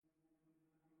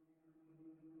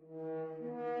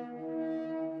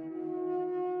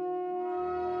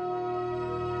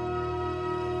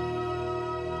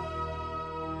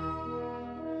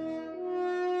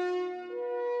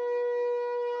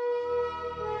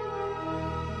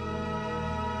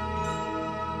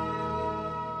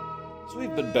So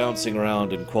we've been bouncing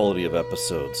around in quality of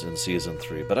episodes in Season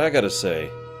 3, but I gotta say,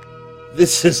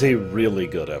 this is a really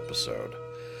good episode.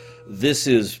 This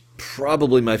is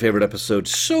probably my favorite episode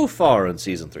so far in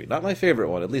Season 3. Not my favorite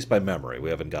one, at least by memory. We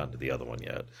haven't gotten to the other one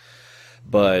yet.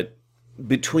 But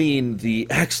between the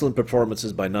excellent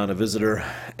performances by Nana Visitor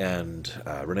and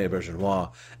Renee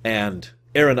Bergenois, and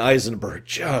Aaron Eisenberg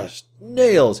just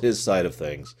nails his side of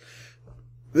things,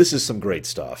 this is some great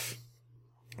stuff.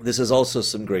 This is also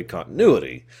some great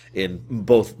continuity in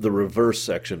both the reverse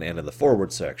section and in the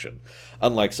forward section.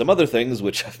 Unlike some other things,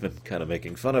 which I've been kind of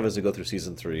making fun of as I go through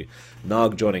Season 3,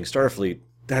 Nog joining Starfleet,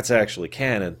 that's actually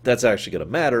canon, that's actually going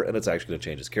to matter, and it's actually going to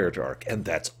change his character arc, and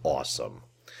that's awesome.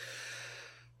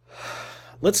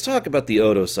 Let's talk about the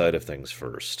Odo side of things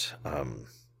first.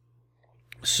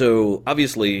 So,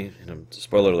 obviously,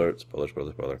 spoiler alert,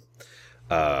 spoiler.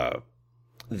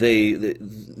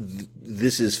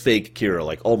 This is fake Kira,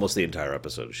 like almost the entire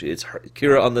episode. It's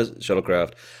Kira on the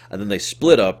shuttlecraft, and then they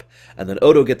split up, and then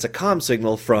Odo gets a comm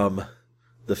signal from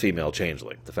the female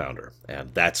changeling, the founder,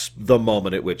 and that's the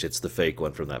moment at which it's the fake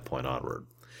one from that point onward.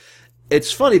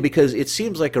 It's funny because it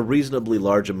seems like a reasonably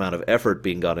large amount of effort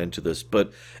being got into this,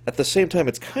 but at the same time,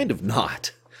 it's kind of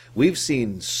not. We've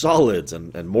seen solids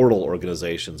and mortal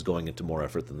organizations going into more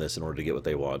effort than this in order to get what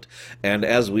they want. And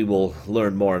as we will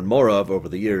learn more and more of over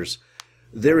the years,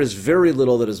 there is very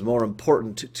little that is more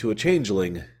important to a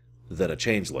changeling than a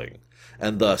changeling.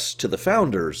 And thus, to the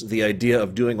founders, the idea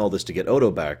of doing all this to get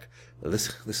Odo back,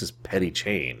 this is petty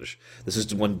change. This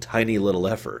is one tiny little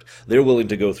effort. They're willing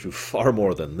to go through far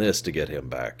more than this to get him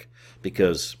back.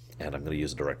 Because, and I'm going to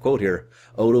use a direct quote here,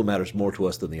 Odo matters more to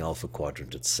us than the Alpha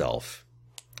Quadrant itself.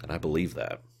 And I believe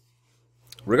that.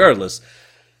 Regardless,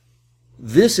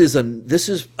 this is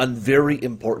a very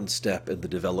important step in the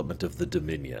development of the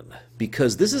Dominion,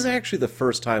 because this is actually the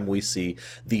first time we see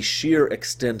the sheer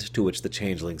extent to which the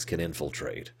changelings can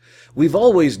infiltrate. We've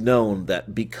always known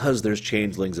that because there's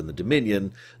changelings in the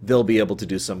Dominion, they'll be able to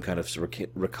do some kind of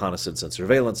reconnaissance and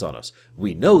surveillance on us.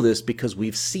 We know this because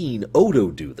we've seen Odo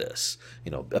do this,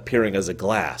 appearing as a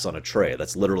glass on a tray.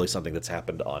 That's literally something that's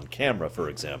happened on camera, for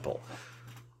example.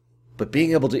 But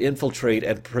being able to infiltrate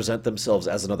and present themselves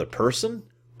as another person,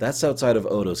 that's outside of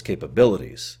Odo's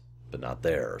capabilities, but not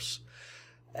theirs.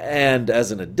 And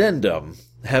as an addendum,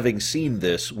 having seen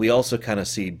this, we also kind of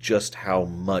see just how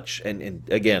much, and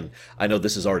again, I know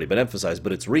this has already been emphasized,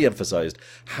 but it's re-emphasized,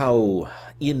 how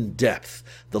in-depth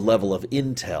the level of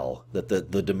intel that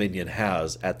the Dominion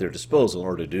has at their disposal in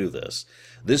order to do this.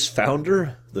 This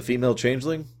founder, the female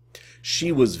changeling,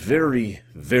 she was very,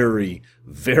 very,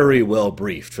 very well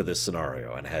briefed for this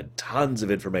scenario and had tons of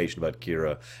information about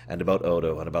Kira and about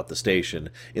Odo and about the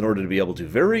station in order to be able to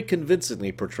very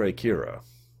convincingly portray Kira.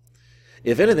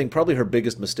 If anything, probably her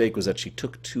biggest mistake was that she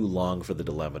took too long for the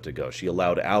dilemma to go. She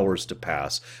allowed hours to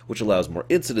pass, which allows more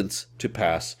incidents to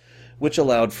pass, which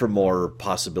allowed for more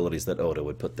possibilities that Odo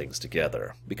would put things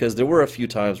together. Because there were a few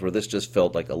times where this just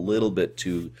felt like a little bit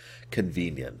too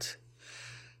convenient.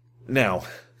 Now,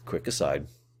 quick aside,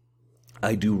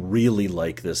 I do really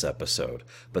like this episode,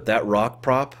 but that rock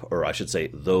prop, or I should say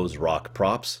those rock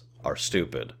props, are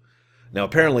stupid. Now,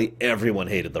 apparently everyone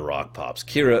hated the rock props.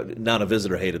 Kira, Nana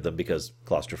Visitor, hated them because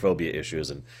claustrophobia issues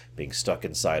and being stuck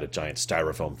inside a giant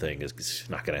styrofoam thing is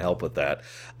not going to help with that.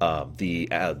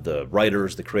 The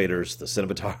writers, the creators, the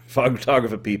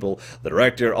cinematography people, the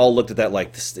director, all looked at that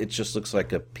like, it just looks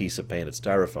like a piece of painted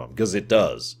styrofoam, because it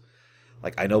does.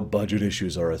 Like, I know budget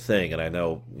issues are a thing, and I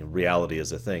know reality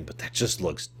is a thing, but that just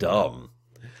looks dumb.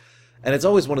 And it's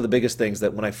always one of the biggest things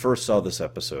that when I first saw this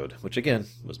episode, which again,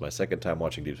 was my second time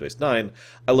watching Deep Space Nine,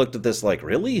 I looked at this like,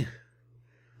 really?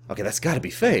 Okay, that's gotta be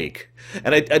fake.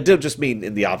 And I don't just mean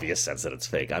in the obvious sense that it's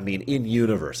fake. I mean, in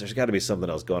universe, there's gotta be something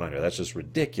else going on here. That's just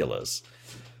ridiculous.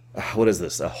 What is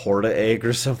this, a Horta egg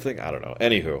or something? I don't know.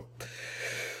 Anywho.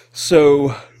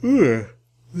 So, the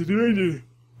director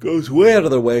goes way out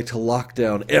of their way to lock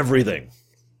down everything.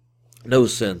 No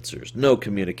sensors, no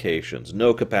communications,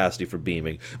 no capacity for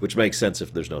beaming, which makes sense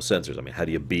if there's no sensors. I mean, how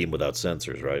do you beam without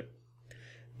sensors, right?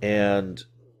 And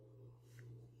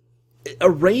it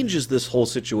arranges this whole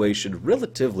situation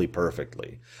relatively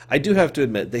perfectly. I do have to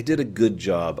admit, they did a good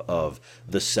job of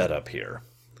the setup here.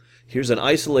 Here's an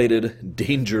isolated,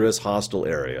 dangerous, hostile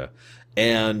area,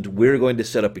 and we're going to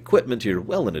set up equipment here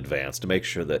well in advance to make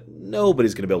sure that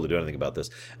nobody's going to be able to do anything about this.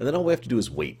 And then all we have to do is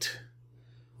wait.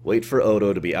 Wait for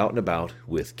Odo to be out and about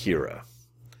with Kira.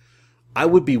 I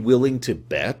would be willing to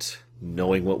bet,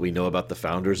 knowing what we know about the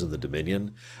Founders and the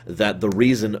Dominion, that the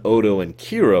reason Odo and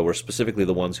Kira were specifically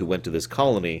the ones who went to this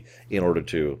colony in order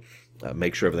to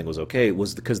make sure everything was okay,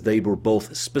 was because they were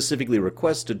both specifically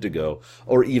requested to go,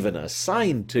 or even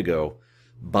assigned to go,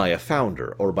 by a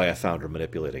founder, or by a founder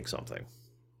manipulating something.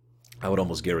 I would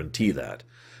almost guarantee that,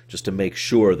 just to make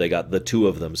sure they got the two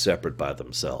of them separate by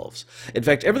themselves. In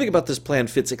fact, everything about this plan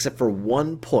fits except for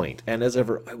one point, and as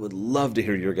ever, I would love to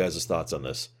hear your guys' thoughts on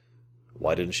this.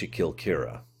 Why didn't she kill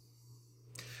Kira?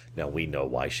 Now, we know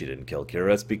why she didn't kill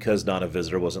Kira. It's because Nana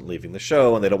Visitor wasn't leaving the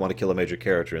show, and they don't want to kill a major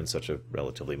character in such a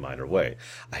relatively minor way.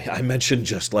 I mentioned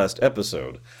just last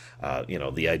episode,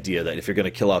 the idea that if you're going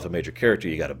to kill off a major character,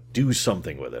 you got to do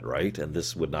something with it, right? And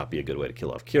this would not be a good way to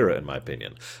kill off Kira, in my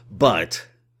opinion. But,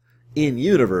 in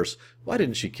universe, why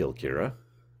didn't she kill Kira?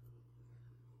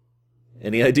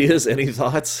 Any ideas? Any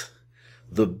thoughts?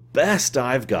 The best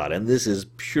I've got, and this is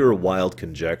pure wild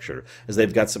conjecture, is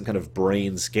they've got some kind of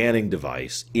brain scanning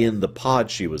device in the pod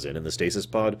she was in the stasis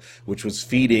pod, which was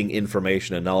feeding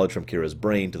information and knowledge from Kira's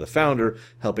brain to the founder,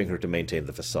 helping her to maintain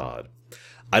the facade.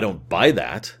 I don't buy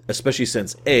that, especially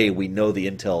since A, we know the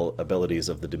intel abilities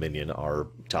of the Dominion are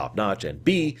top-notch, and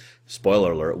B,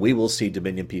 spoiler alert, we will see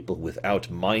Dominion people without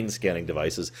mind-scanning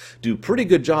devices do pretty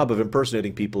good job of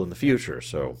impersonating people in the future,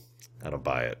 so I don't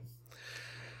buy it.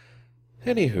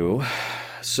 Anywho,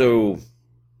 so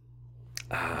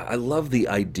I love the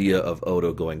idea of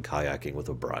Odo going kayaking with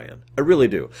O'Brien. I really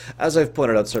do. As I've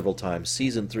pointed out several times,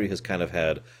 Season 3 has kind of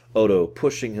had Odo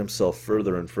pushing himself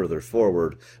further and further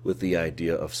forward with the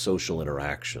idea of social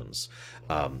interactions.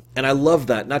 And I love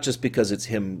that, not just because it's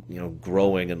him,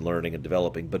 growing and learning and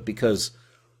developing, but because,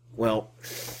 well,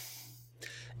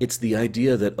 it's the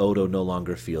idea that Odo no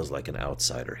longer feels like an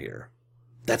outsider here.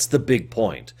 That's the big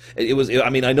point.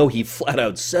 I know he flat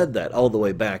out said that all the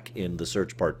way back in The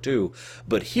Search Part 2,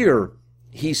 but here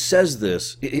he says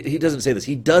this, he doesn't say this,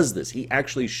 he does this. He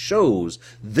actually shows,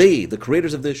 the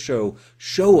creators of this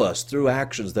show us through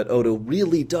actions that Odo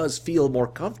really does feel more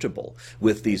comfortable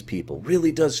with these people,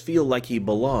 really does feel like he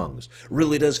belongs,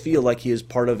 really does feel like he is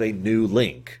part of a new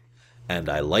link. And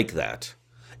I like that.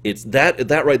 It's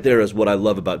that right there is what I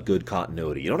love about good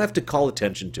continuity. You don't have to call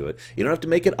attention to it. You don't have to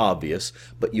make it obvious,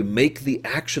 but you make the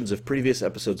actions of previous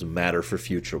episodes matter for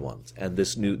future ones. And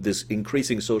this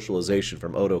increasing socialization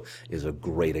from Odo is a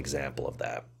great example of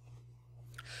that.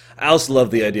 I also love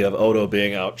the idea of Odo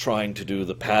being out trying to do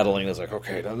the paddling. It's like,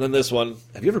 okay, and then this one.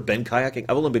 Have you ever been kayaking?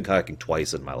 I've only been kayaking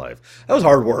twice in my life. That was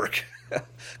hard work.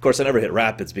 Of course, I never hit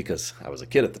rapids because I was a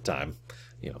kid at the time,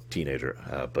 teenager,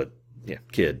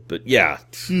 kid. But yeah,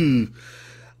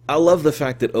 I love the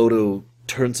fact that Odo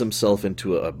turns himself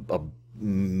into a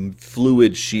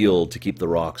fluid shield to keep the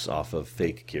rocks off of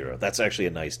fake Kira. That's actually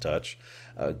a nice touch.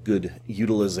 A good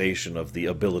utilization of the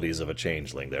abilities of a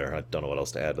changeling there. I don't know what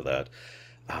else to add to that.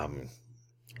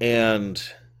 And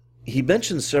he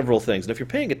mentions several things, and if you're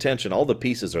paying attention, all the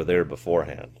pieces are there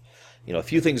beforehand. A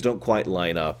few things don't quite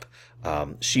line up.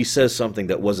 She says something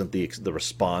that wasn't the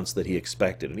response that he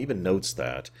expected, and even notes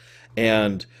that.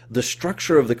 And the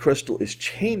structure of the crystal is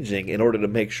changing in order to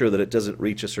make sure that it doesn't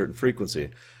reach a certain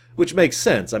frequency, which makes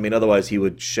sense. I mean, otherwise he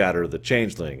would shatter the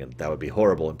changeling, and that would be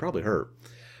horrible and probably hurt.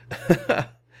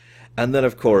 And then,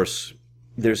 of course,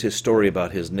 there's his story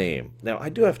about his name. Now, I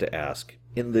do have to ask,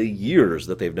 in the years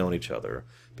that they've known each other,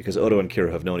 because Odo and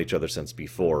Kira have known each other since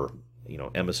before,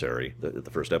 Emissary,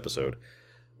 the first episode,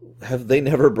 have they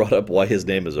never brought up why his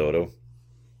name is Odo?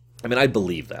 I mean, I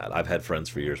believe that. I've had friends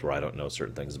for years where I don't know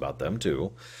certain things about them,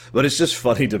 too. But it's just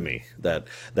funny to me that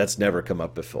that's never come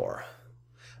up before.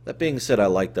 That being said, I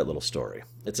like that little story.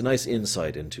 It's a nice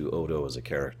insight into Odo as a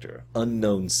character.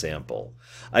 Unknown Sample.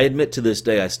 I admit to this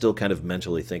day I still kind of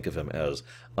mentally think of him as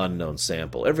Unknown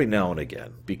Sample every now and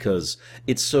again, because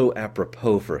it's so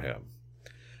apropos for him.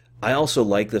 I also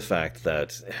like the fact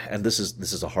that, and this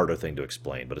is a harder thing to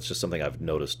explain, but it's just something I've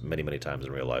noticed many, many times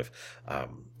in real life.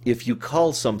 If you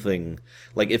call something,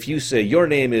 like if you say, your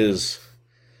name is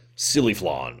Silly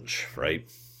Flange,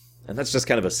 right? And that's just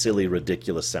kind of a silly,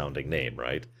 ridiculous sounding name,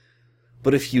 right?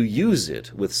 But if you use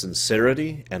it with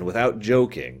sincerity and without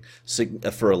joking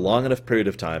for a long enough period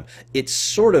of time, it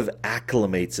sort of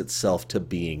acclimates itself to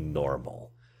being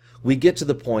normal. We get to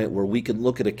the point where we can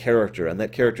look at a character, and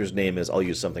that character's name is, I'll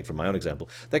use something from my own example,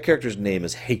 that character's name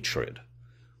is Hatred.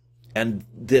 And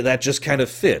that just kind of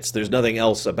fits. There's nothing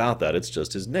else about that. It's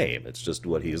just his name. It's just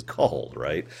what he is called,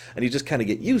 right? And you just kind of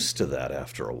get used to that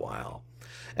after a while.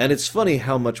 And it's funny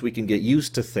how much we can get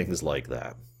used to things like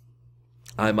that.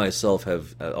 I myself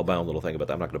have my own little thing about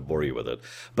that. I'm not going to bore you with it.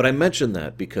 But I mention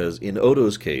that because in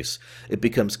Odo's case, it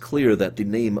becomes clear that the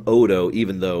name Odo,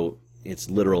 even though its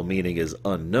literal meaning is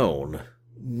unknown,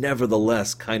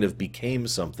 nevertheless kind of became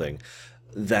something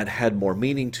that had more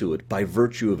meaning to it by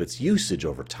virtue of its usage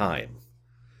over time.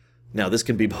 Now, this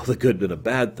can be both a good and a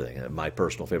bad thing. My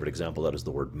personal favorite example of that is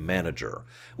the word manager,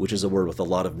 which is a word with a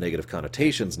lot of negative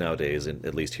connotations nowadays,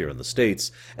 at least here in the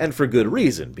States, and for good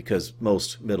reason, because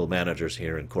most middle managers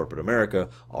here in corporate America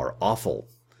are awful.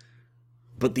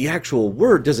 But the actual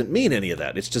word doesn't mean any of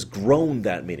that. It's just grown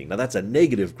that meaning. Now, that's a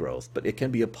negative growth, but it can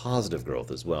be a positive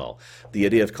growth as well. The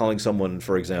idea of calling someone,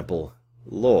 for example,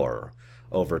 lore,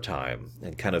 over time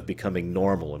and kind of becoming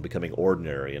normal and becoming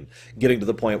ordinary and getting to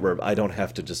the point where I don't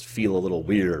have to just feel a little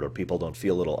weird or people don't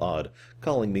feel a little odd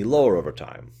calling me lore over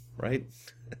time, right?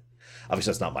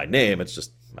 Obviously, that's not my name. It's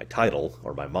just my title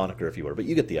or my moniker, if you were, but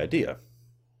you get the idea.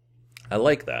 I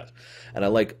like that. And I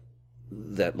like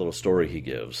that little story he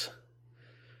gives.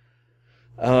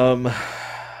 Then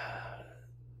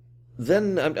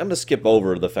I'm going to skip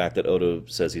over the fact that Odo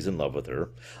says he's in love with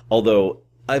her, although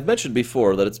I've mentioned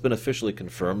before that it's been officially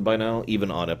confirmed by now, even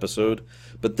on episode,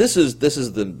 but this is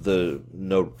the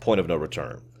no point of no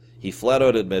return. He flat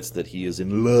out admits that he is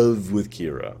in love with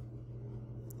Kira.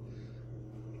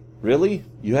 Really?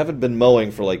 You haven't been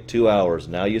mowing for like 2 hours,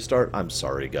 now you start? I'm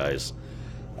sorry, guys.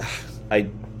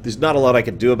 There's not a lot I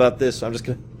can do about this, so I'm just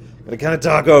going to kind of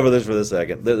talk over this for a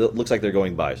second. It looks like they're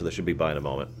going by, so they should be by in a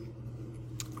moment.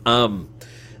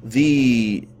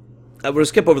 I'm going to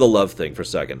skip over the love thing for a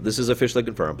second. This is officially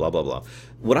confirmed, blah, blah, blah.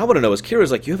 What I want to know is,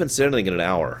 Kira's like, you haven't said anything in an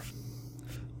hour.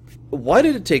 Why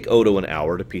did it take Odo an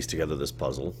hour to piece together this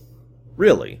puzzle?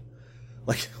 Really?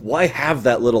 Like, why have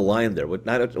that little line there?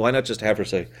 Why not just have her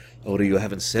say, Odo, you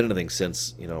haven't said anything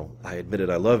since, I admitted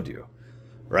I loved you.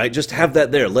 Right? Just have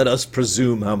that there. Let us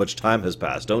presume how much time has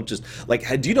passed. Don't just,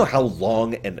 like, do you know how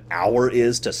long an hour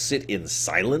is to sit in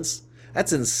silence?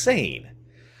 That's insane.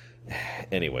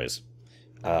 Anyways.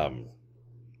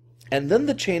 And then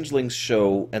the changelings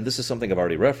show, and this is something I've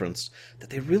already referenced, that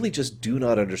they really just do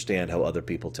not understand how other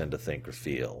people tend to think or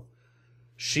feel.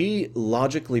 She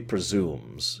logically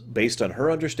presumes, based on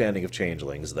her understanding of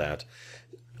changelings, that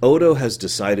Odo has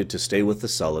decided to stay with the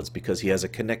solids because he has a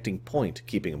connecting point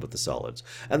keeping him with the solids,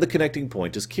 and the connecting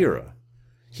point is Kira.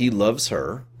 He loves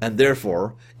her, and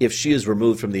therefore, if she is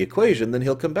removed from the equation, then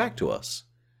he'll come back to us.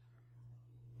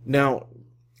 Now,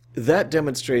 that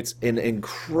demonstrates an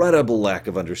incredible lack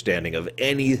of understanding of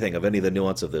anything, of any of the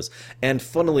nuance of this. And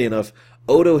funnily enough,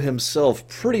 Odo himself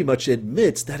pretty much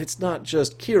admits that it's not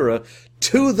just Kira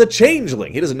to the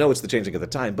Changeling. He doesn't know it's the Changeling at the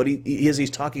time, but he's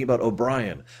talking about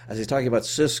O'Brien, as he's talking about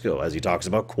Cisco, as he talks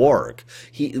about Quark.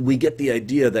 We get the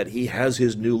idea that he has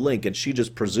his new link, and she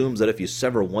just presumes that if you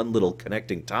sever one little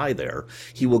connecting tie there,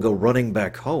 he will go running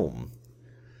back home.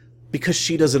 Because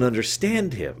she doesn't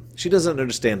understand him. She doesn't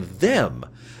understand them.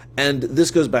 And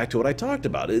this goes back to what I talked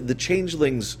about. The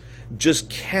changelings just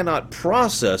cannot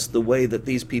process the way that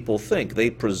these people think. They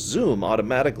presume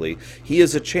automatically he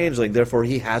is a changeling, therefore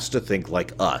he has to think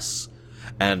like us.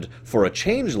 And for a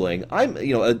changeling,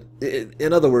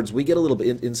 in other words, we get a little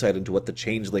bit insight into what the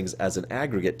changelings as an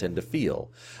aggregate tend to feel.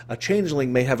 A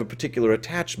changeling may have a particular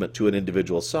attachment to an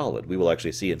individual solid. We will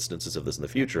actually see instances of this in the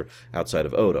future outside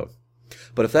of Odo.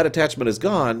 But if that attachment is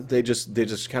gone, they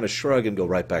just kind of shrug and go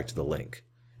right back to the link,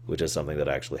 which is something that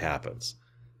actually happens.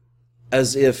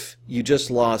 As if you just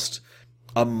lost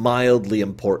a mildly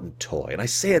important toy. And I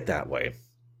say it that way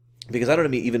because I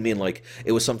don't even mean like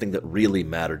it was something that really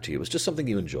mattered to you. It was just something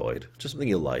you enjoyed, just something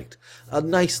you liked. A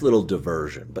nice little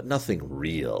diversion, but nothing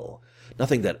real.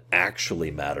 Nothing that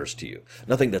actually matters to you.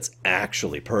 Nothing that's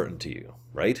actually pertinent to you,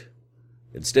 right?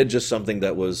 Instead, just something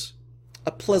that was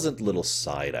a pleasant little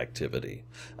side activity.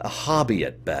 A hobby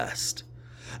at best.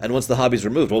 And once the hobby's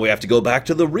removed, well, we have to go back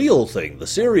to the real thing, the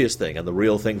serious thing. And the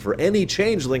real thing for any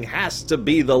changeling has to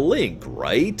be the link,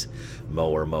 right?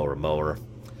 Mower, mower, mower.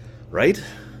 Right?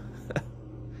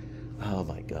 Oh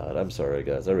my god, I'm sorry,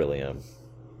 guys. I really am.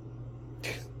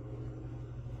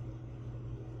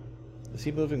 Is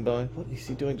he moving by? What is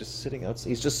he doing just sitting outside?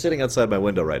 He's just sitting outside my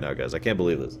window right now, guys. I can't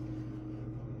believe this.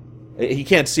 He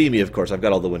can't see me, of course. I've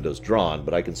got all the windows drawn,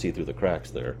 but I can see through the cracks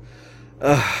there.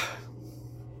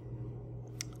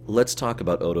 Let's talk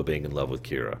about Odo being in love with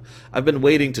Kira. I've been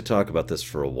waiting to talk about this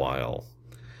for a while.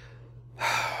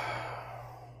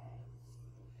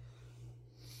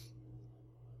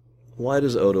 Why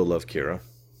does Odo love Kira?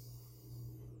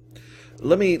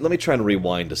 Let me try and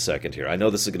rewind a second here. I know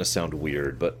this is going to sound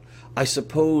weird, but I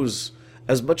suppose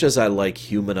as much as I like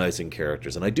humanizing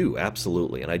characters, and I do,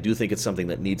 absolutely, and I do think it's something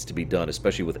that needs to be done,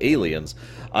 especially with aliens,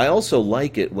 I also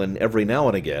like it when every now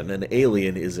and again an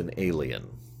alien is an alien.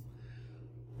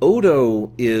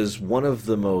 Odo is one of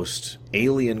the most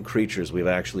alien creatures we've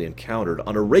actually encountered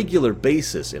on a regular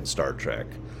basis in Star Trek.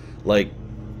 Like,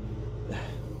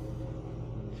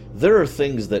 there are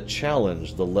things that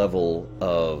challenge the level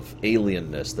of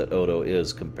alienness that Odo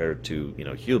is compared to,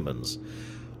 humans.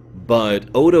 But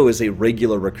Odo is a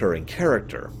regular recurring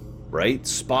character, right?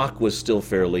 Spock was still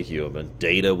fairly human.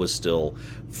 Data was still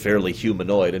fairly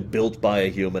humanoid and built by a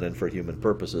human and for human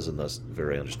purposes, and thus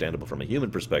very understandable from a human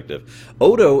perspective.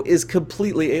 Odo is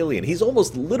completely alien. He's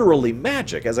almost literally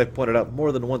magic, as I've pointed out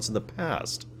more than once in the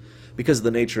past, because of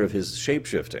the nature of his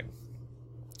shapeshifting.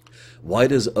 Why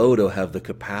does Odo have the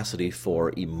capacity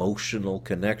for emotional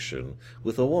connection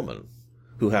with a woman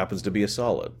who happens to be a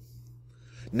solid?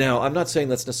 Now, I'm not saying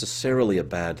that's necessarily a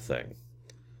bad thing.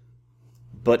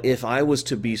 But if I was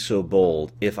to be so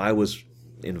bold, if I was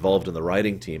involved in the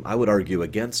writing team, I would argue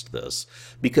against this,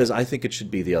 because I think it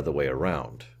should be the other way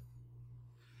around.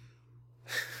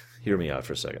 Hear me out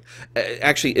for a second.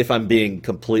 Actually, if I'm being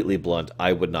completely blunt,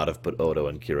 I would not have put Odo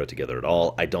and Kira together at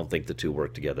all. I don't think the two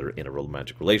work together in a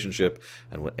romantic relationship,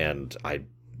 and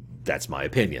that's my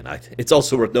opinion. It's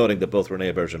also worth noting that both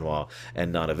Rene Auberjonois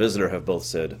and Nana Visitor have both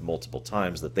said multiple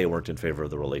times that they weren't in favor of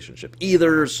the relationship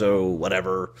either, so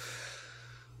whatever.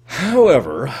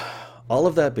 However, all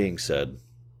of that being said,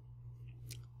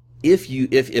 if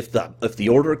the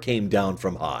order came down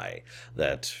from high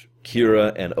that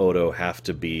Kira and Odo have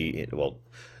to be, well,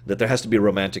 that there has to be a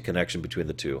romantic connection between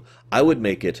the two, I would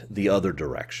make it the other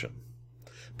direction.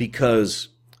 Because,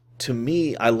 to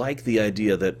me, I like the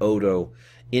idea that Odo,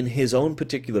 in his own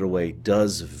particular way,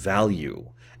 does value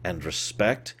and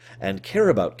respect and care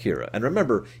about Kira. And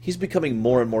remember, he's becoming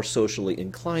more and more socially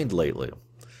inclined lately.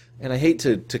 And I hate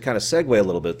to kind of segue a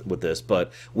little bit with this,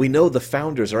 but we know the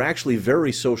founders are actually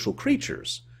very social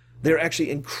creatures. They're actually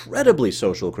incredibly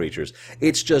social creatures.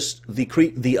 It's just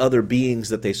the other beings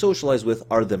that they socialize with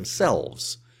are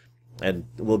themselves. And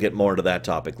we'll get more into that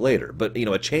topic later. But,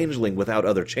 a changeling without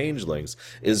other changelings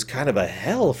is kind of a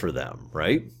hell for them,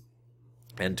 right?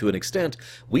 And to an extent,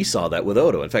 we saw that with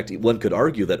Odo. In fact, one could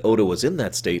argue that Odo was in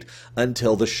that state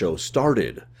until the show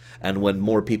started. And when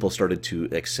more people started to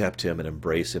accept him and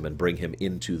embrace him and bring him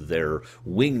into their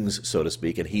wings, so to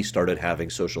speak, and he started having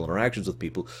social interactions with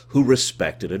people who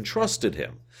respected and trusted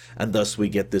him. And thus we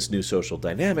get this new social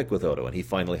dynamic with Odo, and he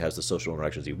finally has the social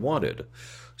interactions he wanted.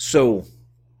 So,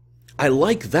 I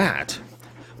like that,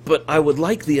 but I would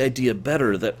like the idea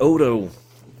better that Odo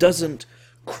doesn't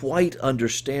quite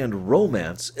understand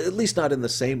romance, at least not in the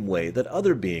same way that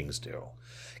other beings do.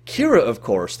 Kira, of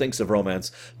course, thinks of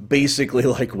romance basically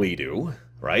like we do,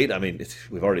 right? I mean,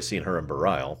 we've already seen her and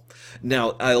Bareil.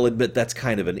 Now, I'll admit that's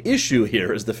kind of an issue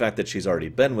here, is the fact that she's already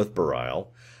been with Bareil,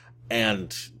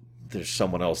 and there's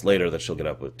someone else later that she'll get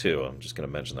up with too. I'm just going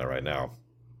to mention that right now.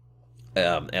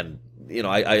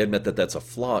 I admit that that's a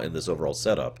flaw in this overall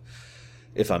setup.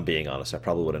 If I'm being honest, I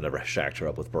probably would have never shacked her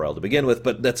up with Bareil to begin with,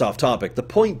 but that's off topic. The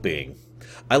point being,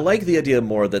 I like the idea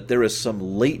more that there is some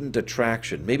latent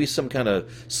attraction, maybe some kind of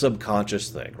subconscious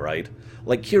thing, right?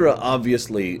 Like, Kira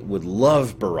obviously would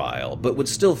love Bareil, but would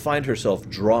still find herself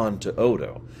drawn to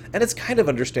Odo. And it's kind of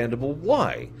understandable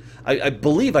why. I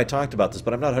believe I talked about this,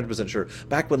 but I'm not 100% sure.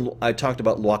 Back when I talked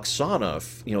about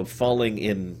Lwaxana, falling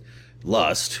in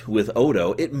lust with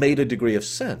Odo, it made a degree of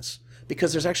sense.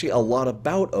 Because there's actually a lot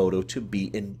about Odo to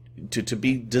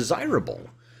be desirable.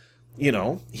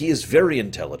 He is very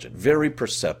intelligent, very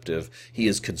perceptive. He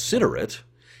is considerate.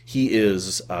 He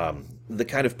is the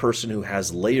kind of person who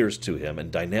has layers to him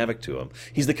and dynamic to him.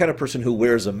 He's the kind of person who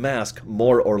wears a mask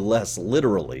more or less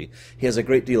literally. He has a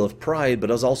great deal of pride,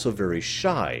 but is also very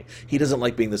shy. He doesn't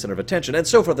like being the center of attention, and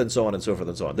so forth and so on and so forth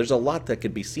and so on. There's a lot that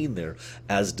could be seen there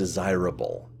as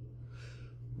desirable.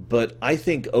 But I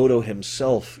think Odo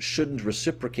himself shouldn't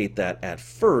reciprocate that at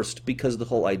first, because the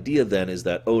whole idea then is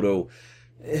that Odo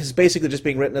is basically just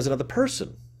being written as another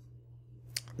person.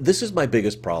 This is my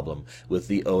biggest problem with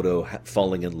the Odo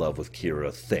falling in love with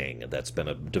Kira thing that's been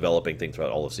a developing thing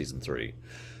throughout all of Season 3.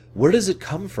 Where does it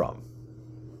come from?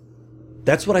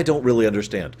 That's what I don't really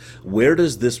understand. Where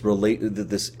does this relate,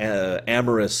 this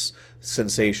amorous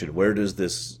sensation, where does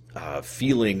this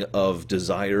feeling of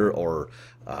desire or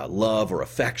love or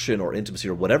affection or intimacy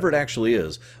or whatever it actually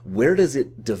is, where does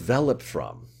it develop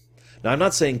from? Now, I'm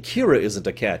not saying Kira isn't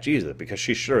a catch either, because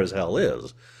she sure as hell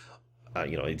is.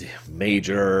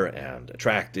 Major and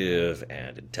attractive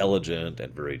and intelligent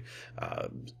and very...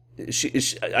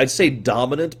 I'd say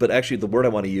dominant, but actually the word I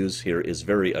want to use here is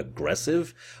very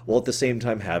aggressive, while at the same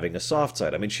time having a soft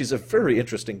side. I mean, she's a very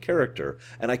interesting character,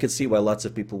 and I could see why lots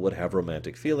of people would have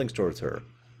romantic feelings towards her.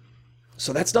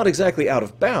 So that's not exactly out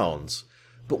of bounds,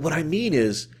 but what I mean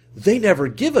is, they never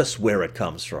give us where it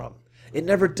comes from. It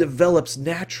never develops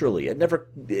naturally. It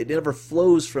never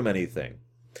flows from anything.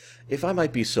 If I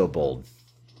might be so bold,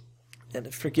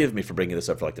 and forgive me for bringing this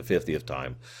up for like the 50th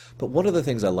time, but one of the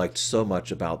things I liked so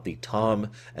much about the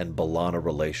Tom and B'Elanna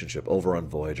relationship over on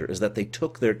Voyager is that they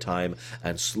took their time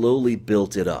and slowly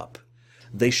built it up.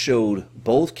 They showed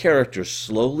both characters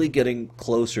slowly getting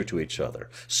closer to each other.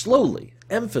 Slowly.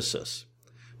 Emphasis.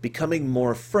 Becoming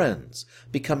more friends.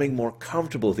 Becoming more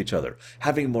comfortable with each other.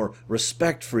 Having more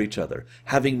respect for each other.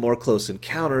 Having more close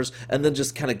encounters. And then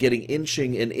just kind of getting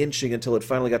inching and inching until it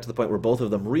finally got to the point where both of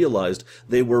them realized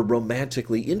they were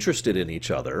romantically interested in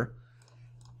each other.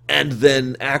 And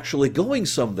then actually going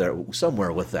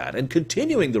somewhere with that. And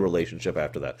continuing the relationship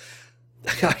after that.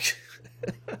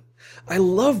 I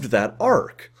loved that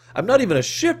arc. I'm not even a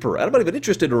shipper. I'm not even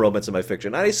interested in romance in my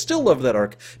fiction. I still love that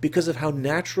arc because of how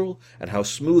natural and how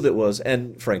smooth it was,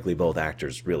 and frankly, both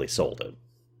actors really sold it.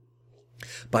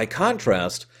 By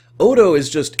contrast, Odo is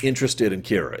just interested in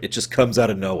Kira. It just comes out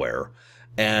of nowhere,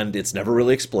 and it's never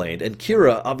really explained, and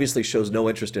Kira obviously shows no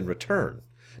interest in return.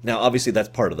 Now, obviously, that's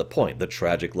part of the point, the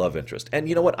tragic love interest. And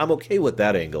you know what? I'm okay with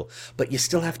that angle, but you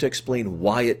still have to explain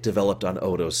why it developed on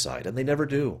Odo's side, and they never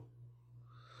do.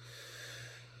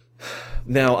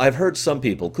 Now, I've heard some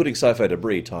people, including Sci-Fi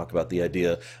Debris, talk about the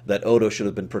idea that Odo should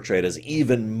have been portrayed as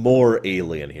even more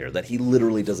alien here, that he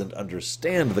literally doesn't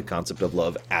understand the concept of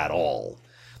love at all.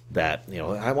 That,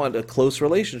 I want a close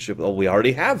relationship. Well, we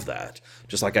already have that,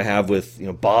 just like I have with,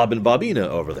 Bob and Bobina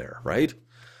over there, right?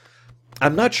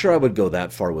 I'm not sure I would go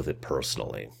that far with it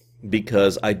personally,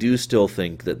 because I do still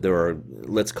think that there are,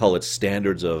 let's call it,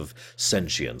 standards of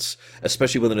sentience,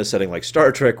 especially within a setting like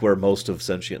Star Trek, where most of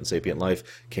sentient and sapient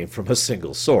life came from a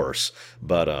single source.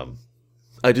 But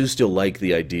I do still like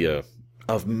the idea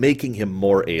of making him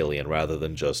more alien rather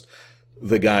than just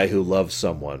the guy who loves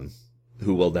someone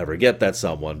who will never get that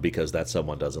someone because that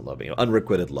someone doesn't love me.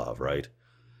 Unrequited love, right?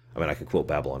 I mean, I could quote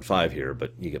Babylon 5 here,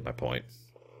 but you get my point.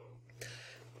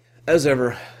 As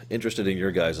ever, interested in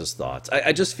your guys' thoughts.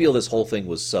 I just feel this whole thing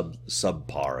was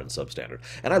subpar and substandard.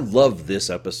 And I love this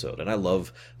episode, and I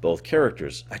love both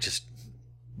characters.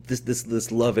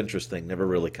 This love interest thing never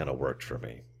really kind of worked for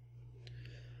me.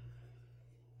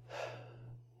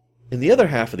 In the other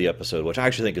half of the episode, which I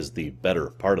actually think is the better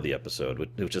part of the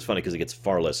episode, which is funny because it gets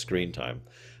far less screen time,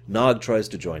 Nog tries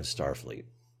to join Starfleet.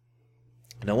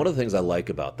 Now, one of the things I like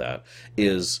about that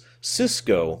is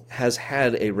Sisko has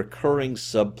had a recurring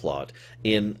subplot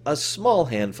in a small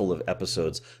handful of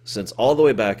episodes since all the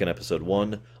way back in episode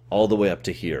 1, all the way up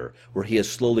to here, where he has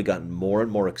slowly gotten more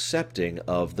and more accepting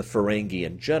of the Ferengi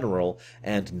in general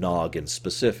and Nog in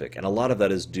specific. And a lot of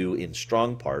that is due in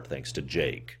strong part thanks to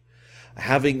Jake.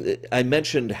 I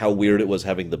mentioned how weird it was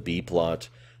having the B-plot,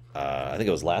 I think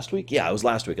it was last week? Yeah, it was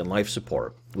last week in Life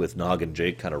Support, with Nog and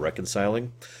Jake kind of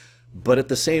reconciling. But at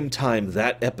the same time,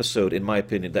 that episode, in my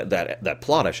opinion, that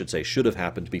plot, I should say, should have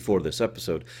happened before this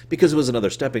episode, because it was another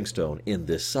stepping stone in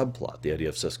this subplot, the idea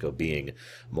of Sisko being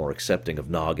more accepting of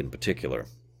Nog in particular.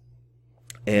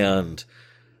 And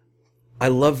I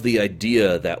love the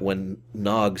idea that when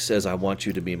Nog says, "I want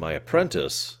you to be my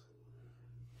apprentice,"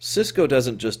 Sisko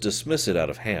doesn't just dismiss it out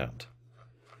of hand.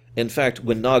 In fact,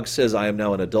 when Nog says, "I am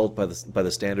now an adult by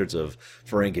the standards of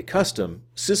Ferengi custom,"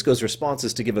 Sisko's response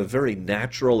is to give a very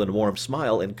natural and warm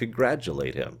smile and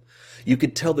congratulate him. You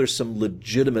could tell there's some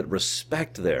legitimate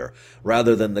respect there,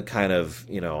 rather than the kind of,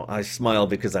 I smile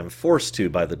because I'm forced to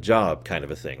by the job kind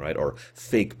of a thing, right? Or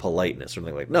fake politeness or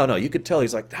something like that. No, you could tell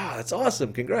he's like, that's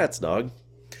awesome, congrats, Nog.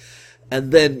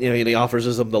 And then, he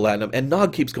offers him the Latinum, and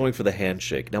Nog keeps going for the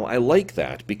handshake. Now, I like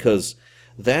that, because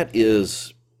that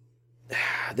is...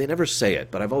 They never say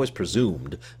it, but I've always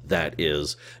presumed that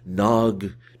is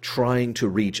Nog trying to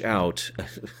reach out.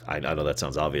 I know that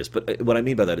sounds obvious, but what I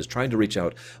mean by that is trying to reach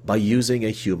out by using a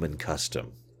human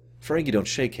custom. Ferengi don't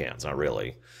shake hands, not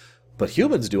really. But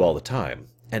humans do all the time.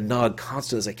 And Nog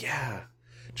constantly is like, yeah,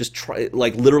 just try,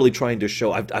 like literally trying to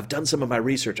show, I've done some of my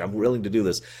research, I'm willing to do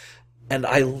this. And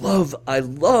I love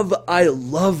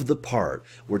the part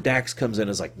where Dax comes in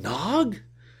and is like, Nog?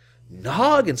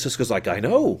 Nog? And Sisko's like, I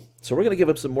know. So we're going to give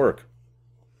him some work.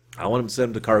 I want him to send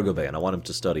him to Cargo Bay, and I want him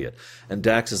to study it. And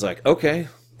Dax is like, okay,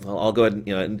 well, I'll go ahead and,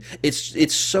 and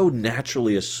it's so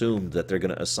naturally assumed that they're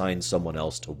going to assign someone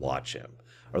else to watch him.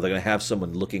 Or they're going to have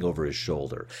someone looking over his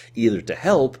shoulder, either to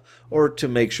help or to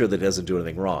make sure that he doesn't do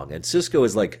anything wrong. And Sisko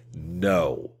is like,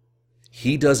 no.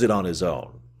 He does it on his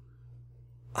own.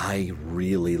 I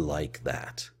really like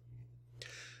that.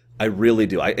 I really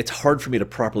do. It's hard for me to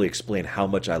properly explain how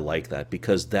much I like that,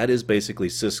 because that is basically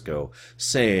Sisko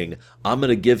saying, I'm going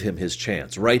to give him his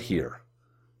chance right here.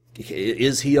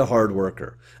 Is he a hard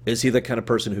worker? Is he the kind of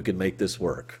person who can make this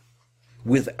work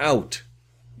without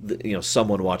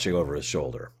someone watching over his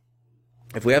shoulder?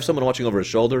 If we have someone watching over his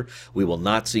shoulder, we will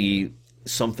not see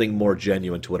something more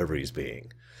genuine to whatever he's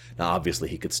being. Now, obviously,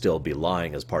 he could still be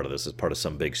lying as part of this, as part of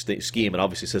some big scheme, and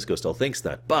obviously Sisko still thinks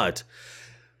that, but,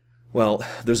 well,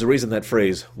 there's a reason that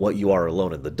phrase, "what you are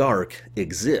alone in the dark,"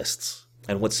 exists.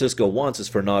 And what Sisko wants is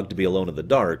for Nog to be alone in the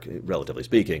dark, relatively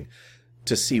speaking,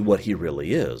 to see what he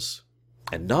really is.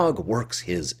 And Nog works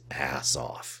his ass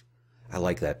off. I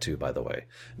like that too, by the way.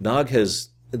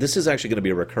 This is actually going to be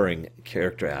a recurring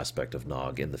character aspect of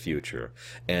Nog in the future,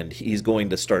 and he's going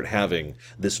to start having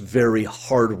this very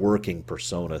hard-working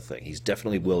persona thing. He's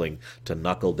definitely willing to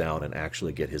knuckle down and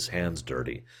actually get his hands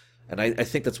dirty. And I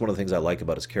think that's one of the things I like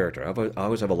about his character. I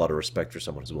always have a lot of respect for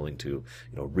someone who's willing to,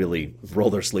 really roll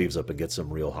their sleeves up and get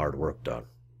some real hard work done.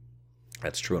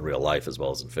 That's true in real life as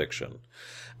well as in fiction.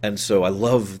 And so I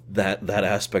love that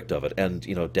aspect of it. And,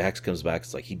 Dax comes back,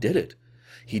 it's like, he did it.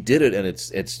 He did it, and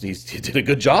he did a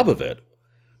good job of it.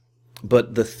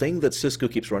 But the thing that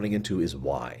Sisko keeps running into is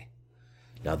why.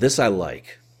 Now, this I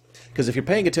like. Because if you're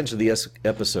paying attention to the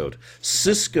episode,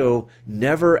 Sisko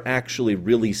never actually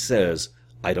really says,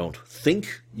 I don't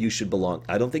think you belong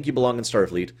in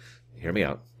Starfleet. Hear me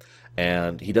out.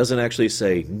 And he doesn't actually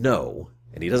say no.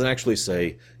 And he doesn't actually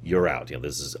say, you're out.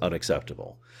 This is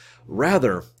unacceptable.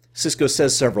 Rather, Sisko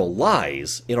says several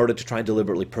lies in order to try and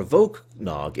deliberately provoke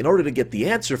Nog, in order to get the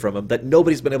answer from him that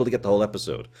nobody's been able to get the whole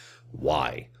episode.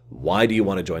 Why? Why do you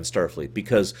want to join Starfleet?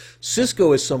 Because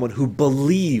Sisko is someone who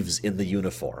believes in the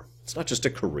uniform. It's not just a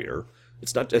career.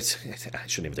 I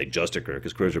shouldn't even say just a career,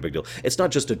 because careers are a big deal. It's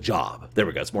not just a job. There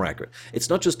we go, it's more accurate. It's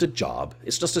not just a job.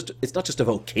 It's not just a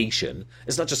vocation.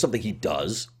 It's not just something he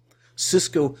does.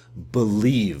 Sisko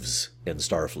believes in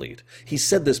Starfleet. He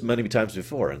said this many times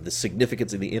before, and the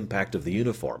significance and the impact of the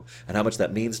uniform, and how much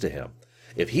that means to him.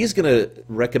 If he's going to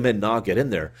recommend Nog get in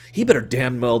there, he better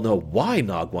damn well know why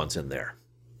Nog wants in there.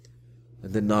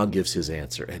 And then Nog gives his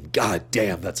answer, and god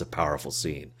damn, that's a powerful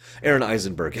scene. Aaron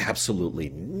Eisenberg absolutely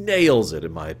nails it,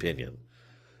 in my opinion.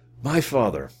 My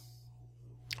father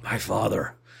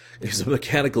is a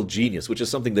mechanical genius, which is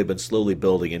something they've been slowly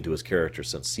building into his character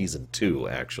since season 2,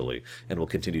 actually, and will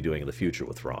continue doing in the future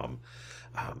with Rom.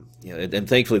 And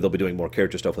thankfully they'll be doing more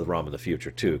character stuff with Rom in the future,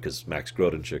 too, because Max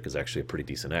Grodenchik is actually a pretty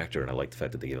decent actor, and I like the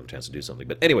fact that they gave him a chance to do something.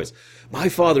 But anyways, my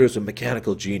father is a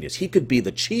mechanical genius. He could be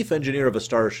the chief engineer of a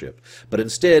starship, but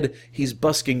instead he's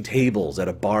busking tables at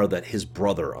a bar that his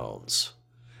brother owns.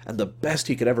 And the best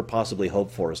he could ever possibly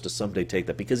hope for is to someday take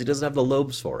that, because he doesn't have the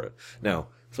lobes for it. Now,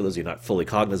 for those of you not fully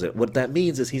cognizant, what that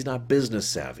means is he's not business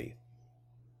savvy.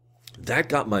 That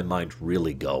got my mind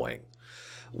really going.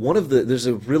 There's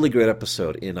a really great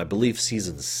episode in, I believe,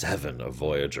 season 7 of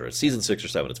Voyager. It's season 6 or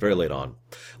 7. It's very late on,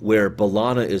 where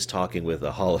B'Elanna is talking with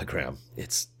a hologram.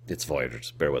 It's Voyager,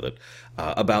 just bear with it,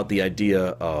 about the idea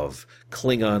of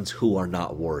Klingons who are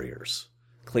not warriors.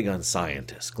 Klingon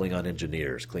scientists, Klingon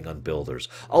engineers, Klingon builders,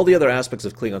 all the other aspects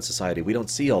of Klingon society we don't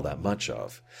see all that much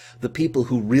of. The people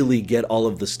who really get all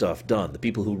of the stuff done, the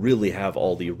people who really have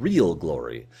all the real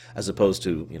glory, as opposed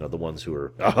to, the ones who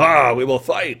are, aha, we will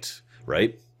fight,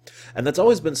 right? And that's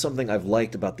always been something I've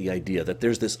liked about the idea that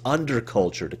there's this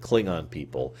underculture to Klingon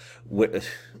people,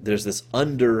 there's this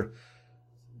underclass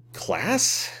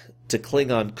to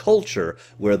Klingon culture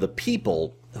where the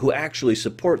people who actually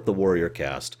support the warrior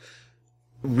caste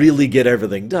really get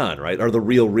everything done, right? Are the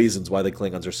real reasons why the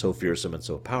Klingons are so fearsome and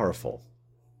so powerful.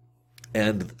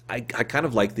 And I kind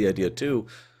of like the idea, too,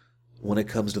 when it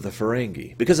comes to the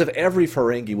Ferengi. Because if every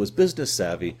Ferengi was business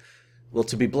savvy, well,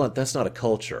 to be blunt, that's not a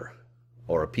culture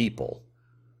or a people.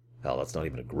 Hell, that's not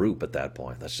even a group at that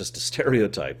point. That's just a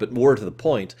stereotype. But more to the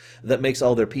point, that makes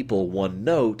all their people one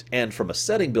note, and from a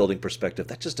setting building perspective,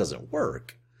 that just doesn't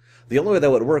work. The only way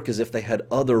that would work is if they had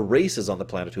other races on the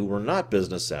planet who were not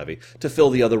business savvy to fill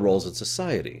the other roles in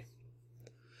society.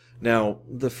 Now,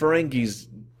 the Ferengi's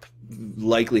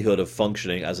likelihood of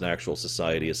functioning as an actual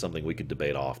society is something we could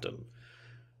debate often.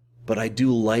 But I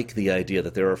do like the idea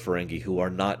that there are Ferengi who are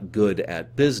not good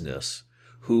at business,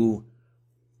 who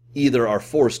either are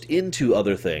forced into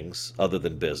other things other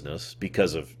than business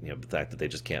because of the fact that they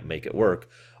just can't make it work,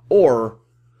 or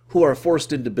who are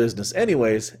forced into business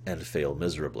anyways and fail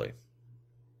miserably.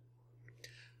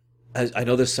 I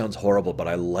know this sounds horrible, but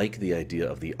I like the idea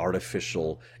of the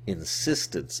artificial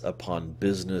insistence upon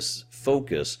business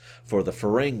focus for the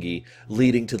Ferengi,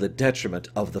 leading to the detriment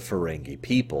of the Ferengi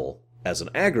people as an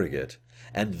aggregate,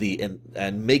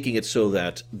 and making it so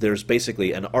that there's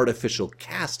basically an artificial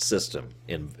caste system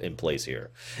in place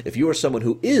here. If you are someone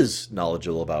who is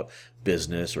knowledgeable about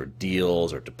business or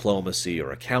deals or diplomacy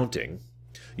or accounting,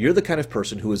 you're the kind of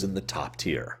person who is in the top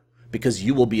tier, because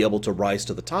you will be able to rise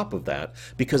to the top of that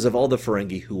because of all the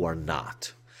Ferengi who are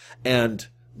not. And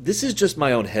This is just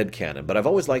my own headcanon, but I've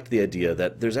always liked the idea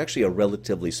that there's actually a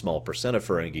relatively small percent of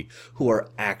Ferengi who are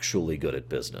actually good at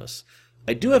business.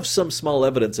 I do have some small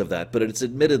evidence of that, but it's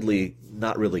admittedly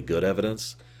not really good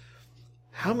evidence.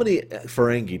 How many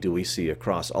Ferengi do we see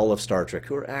across all of Star Trek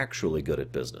who are actually good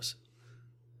at business?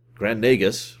 Grand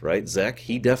Nagus, right, Zek,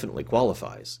 he definitely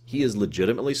qualifies. He is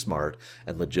legitimately smart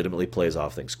and legitimately plays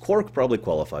off things. Quark probably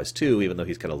qualifies too, even though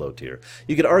he's kind of low tier.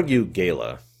 You could argue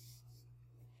Gala.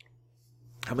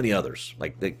 How many others?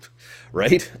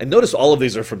 Right? And notice all of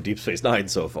these are from Deep Space Nine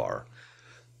so far.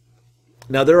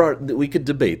 Now, we could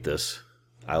debate this.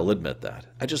 I'll admit that.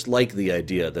 I just like the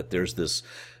idea that there's this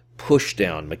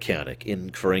push-down mechanic in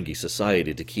Ferengi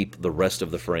society to keep the rest of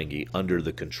the Ferengi under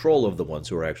the control of the ones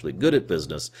who are actually good at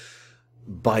business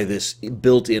by this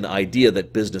built-in idea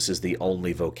that business is the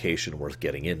only vocation worth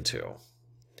getting into.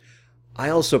 I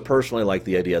also personally like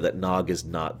the idea that Nog is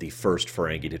not the first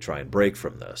Ferengi to try and break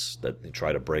from this, that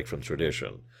try to break from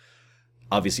tradition.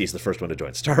 Obviously, he's the first one to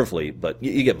join Starfleet, but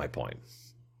you get my point.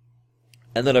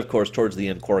 And then, of course, towards the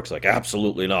end, Quark's like,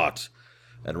 absolutely not.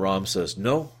 And Rom says,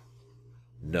 no.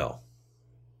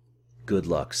 Good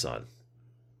luck, son.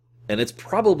 And it's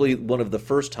probably one of the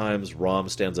first times Rom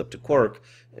stands up to Quark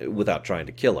without trying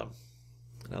to kill him.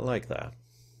 And I like that.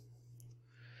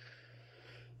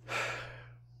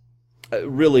 A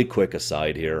really quick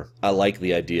aside here. I like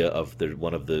the idea of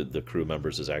one of the crew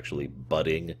members is actually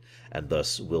budding, and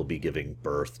thus will be giving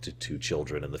birth to 2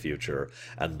 children in the future,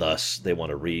 and thus they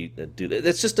want to redo that.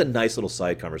 It's just a nice little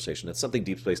side conversation. It's something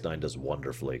Deep Space Nine does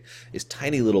wonderfully, is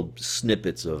tiny little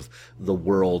snippets of the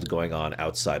world going on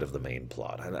outside of the main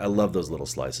plot. I love those little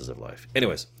slices of life.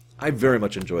 Anyways, I very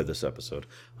much enjoyed this episode.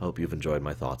 I hope you've enjoyed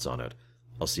my thoughts on it.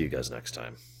 I'll see you guys next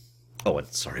time. Oh, and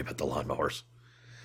sorry about the lawnmowers.